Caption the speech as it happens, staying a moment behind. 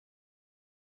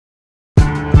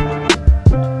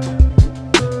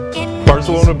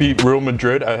Barcelona beat Real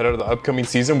Madrid ahead of the upcoming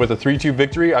season with a 3-2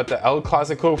 victory at the El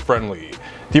Clasico friendly.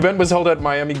 The event was held at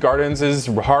Miami Gardens'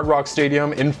 Hard Rock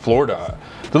Stadium in Florida.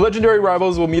 The legendary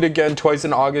rivals will meet again twice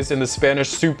in August in the Spanish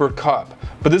Super Cup,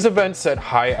 but this event set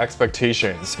high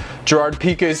expectations. Gerard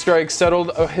Pique's strike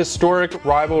settled a historic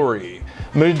rivalry.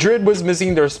 Madrid was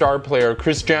missing their star player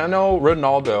Cristiano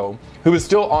Ronaldo, who was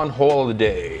still on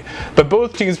holiday, but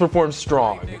both teams performed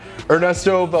strong.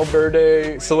 Ernesto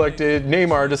Valverde selected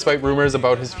Neymar despite rumors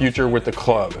about his future with the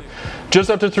club. Just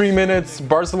after 3 minutes,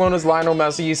 Barcelona's Lionel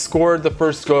Messi scored the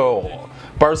first goal.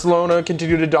 Barcelona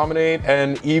continued to dominate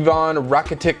and Ivan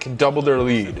Rakitic doubled their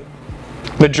lead.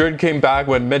 Madrid came back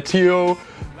when Mateo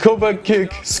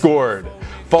Kovacic scored,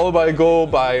 followed by a goal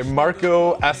by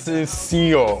Marco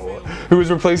Asensio, who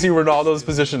was replacing Ronaldo's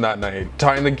position that night,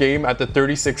 tying the game at the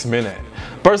 36th minute.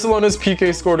 Barcelona's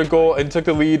Pique scored a goal and took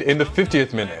the lead in the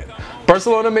 50th minute.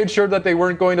 Barcelona made sure that they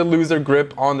weren't going to lose their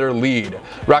grip on their lead.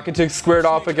 Rakitic squared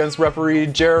off against referee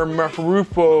Gerard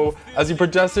Pique as he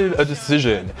protested a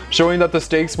decision, showing that the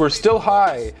stakes were still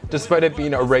high despite it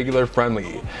being a regular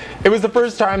friendly. It was the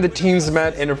first time the teams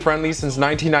met in a friendly since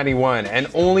 1991 and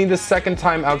only the second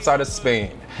time outside of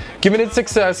Spain. Given its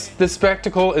success, this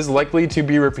spectacle is likely to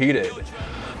be repeated.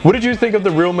 What did you think of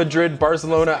the Real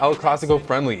Madrid-Barcelona El Clasico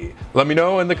friendly? Let me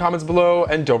know in the comments below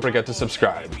and don't forget to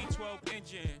subscribe.